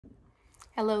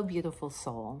Hello, beautiful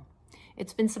soul.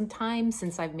 It's been some time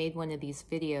since I've made one of these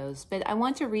videos, but I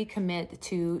want to recommit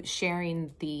to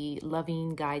sharing the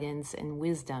loving guidance and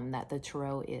wisdom that the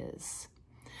Tarot is.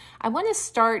 I want to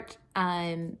start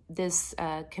this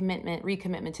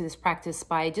recommitment to this practice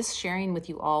by just sharing with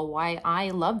you all why I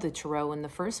love the Tarot in the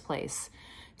first place.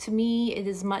 To me, it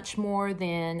is much more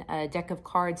than a deck of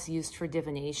cards used for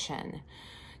divination.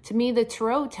 To me, the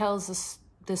Tarot tells us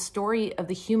the story of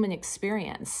the human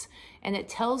experience, and it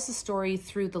tells the story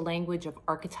through the language of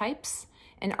archetypes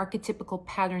and archetypical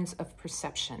patterns of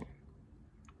perception.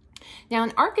 Now,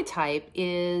 an archetype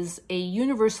is a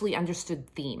universally understood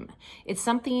theme. It's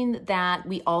something that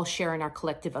we all share in our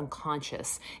collective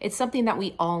unconscious. It's something that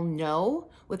we all know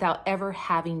without ever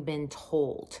having been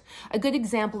told. A good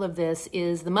example of this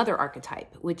is the mother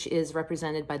archetype, which is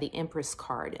represented by the Empress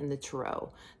card in the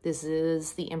Tarot. This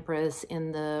is the Empress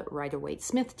in the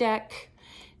Rider-Waite-Smith deck.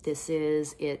 This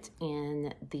is it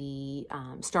in the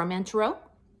Starman Tarot.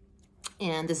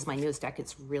 And this is my newest deck.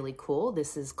 It's really cool.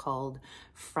 This is called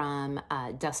From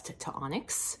Dust to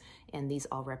Onyx. And these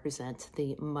all represent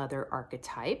the mother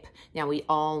archetype. Now, we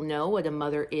all know what a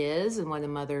mother is and what a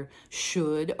mother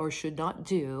should or should not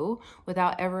do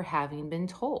without ever having been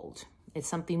told. It's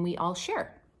something we all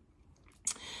share.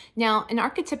 Now, an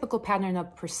archetypical pattern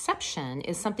of perception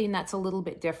is something that's a little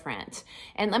bit different.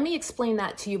 And let me explain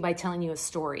that to you by telling you a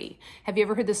story. Have you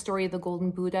ever heard the story of the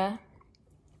Golden Buddha?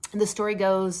 The story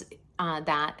goes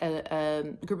that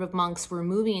a group of monks were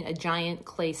moving a giant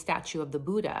clay statue of the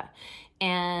Buddha.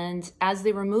 And as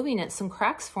they were moving it, some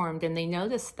cracks formed, and they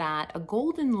noticed that a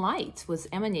golden light was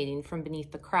emanating from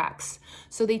beneath the cracks.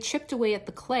 So they chipped away at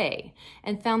the clay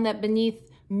and found that beneath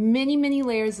many, many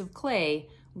layers of clay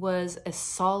was a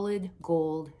solid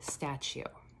gold statue.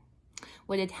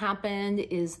 What had happened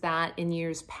is that in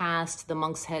years past, the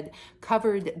monks had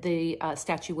covered the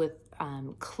statue with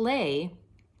clay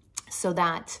so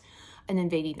that an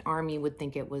invading army would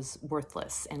think it was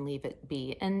worthless and leave it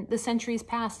be. And the centuries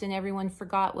passed and everyone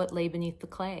forgot what lay beneath the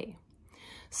clay.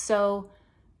 So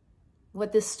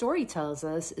what this story tells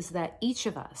us is that each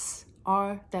of us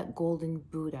are that golden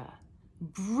Buddha,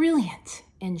 brilliant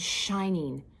and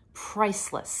shining,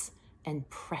 priceless and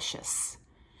precious.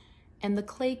 And the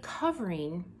clay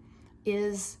covering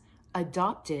is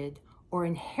adopted or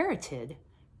inherited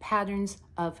patterns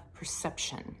of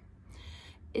perception.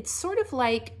 It's sort of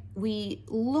like we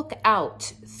look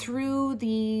out through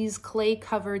these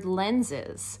clay-covered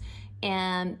lenses,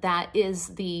 and that is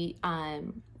the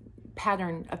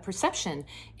pattern of perception.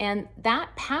 And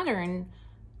that pattern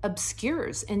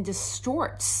obscures and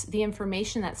distorts the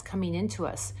information that's coming into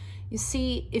us. You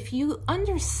see, if you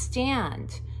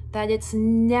understand that it's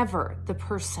never the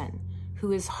person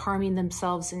who is harming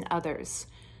themselves and others,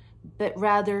 but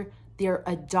rather their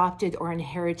adopted or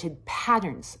inherited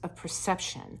patterns of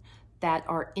perception that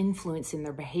are influencing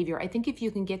their behavior. I think if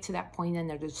you can get to that point and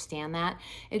understand that,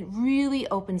 it really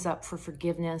opens up for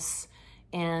forgiveness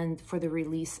and for the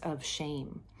release of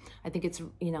shame. I think it's,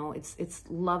 it's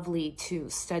lovely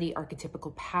to study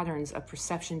archetypical patterns of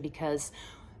perception because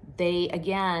they,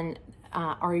 again,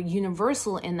 are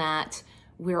universal in that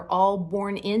we're all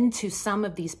born into some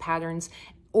of these patterns,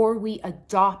 or we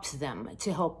adopt them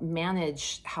to help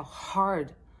manage how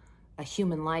hard a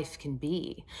human life can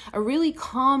be. A really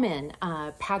common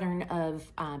pattern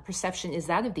of perception is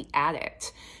that of the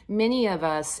addict. Many of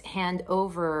us hand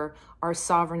over our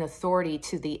sovereign authority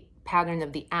to the pattern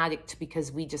of the addict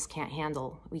because we just can't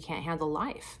handle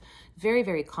life. Very,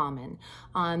 very common.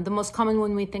 The most common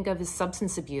one we think of is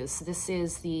substance abuse. This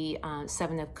is the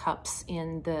Seven of Cups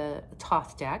in the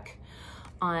Thoth deck.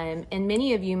 And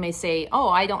many of you may say, oh,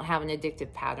 I don't have an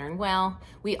addictive pattern. Well,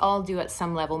 we all do at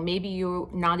some level. Maybe you're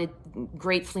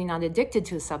gratefully not addicted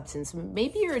to a substance.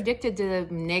 Maybe you're addicted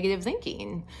to negative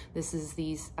thinking. This is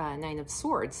the Nine of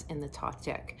Swords in the Thoth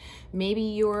deck. Maybe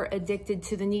you're addicted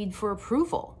to the need for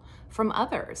approval from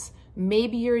others.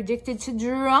 Maybe you're addicted to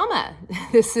drama.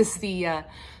 This is the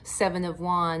Seven of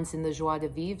Wands in the Joie de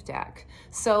Vivre deck.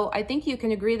 So I think you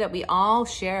can agree that we all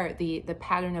share the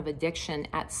pattern of addiction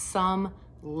at some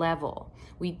level.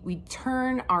 We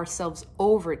turn ourselves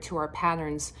over to our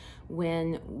patterns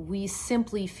when we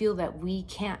simply feel that we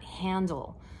can't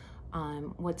handle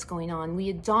what's going on. We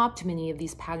adopt many of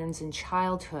these patterns in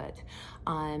childhood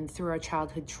through our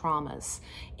childhood traumas.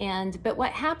 But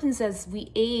what happens as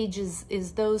we age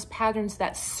is those patterns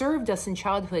that served us in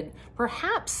childhood,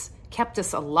 perhaps kept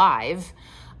us alive,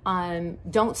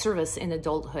 don't serve us in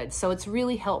adulthood. So it's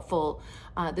really helpful.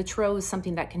 The Tarot is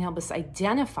something that can help us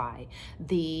identify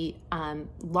the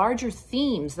larger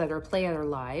themes that are at play in our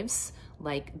lives,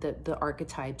 like the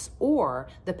archetypes or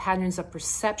the patterns of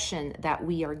perception that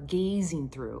we are gazing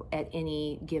through at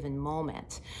any given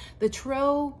moment. The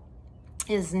tarot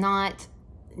is not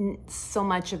so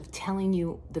much of telling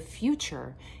you the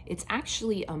future. It's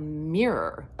actually a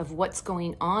mirror of what's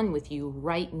going on with you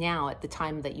right now at the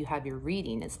time that you have your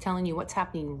reading. It's telling you what's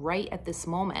happening right at this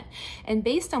moment. And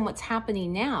based on what's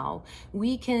happening now,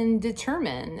 we can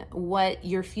determine what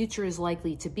your future is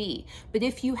likely to be. But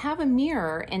if you have a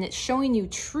mirror and it's showing you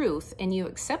truth and you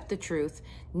accept the truth,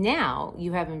 now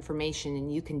you have information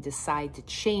and you can decide to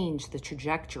change the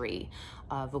trajectory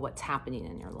of what's happening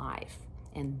in your life.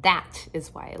 And that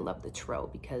is why I love the tarot,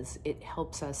 because it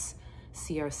helps us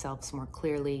see ourselves more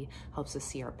clearly, helps us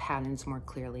see our patterns more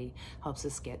clearly, helps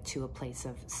us get to a place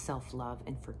of self-love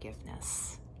and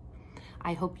forgiveness.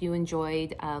 I hope you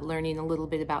enjoyed learning a little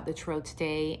bit about the tarot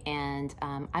today, and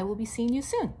I will be seeing you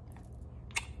soon.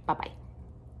 Bye-bye.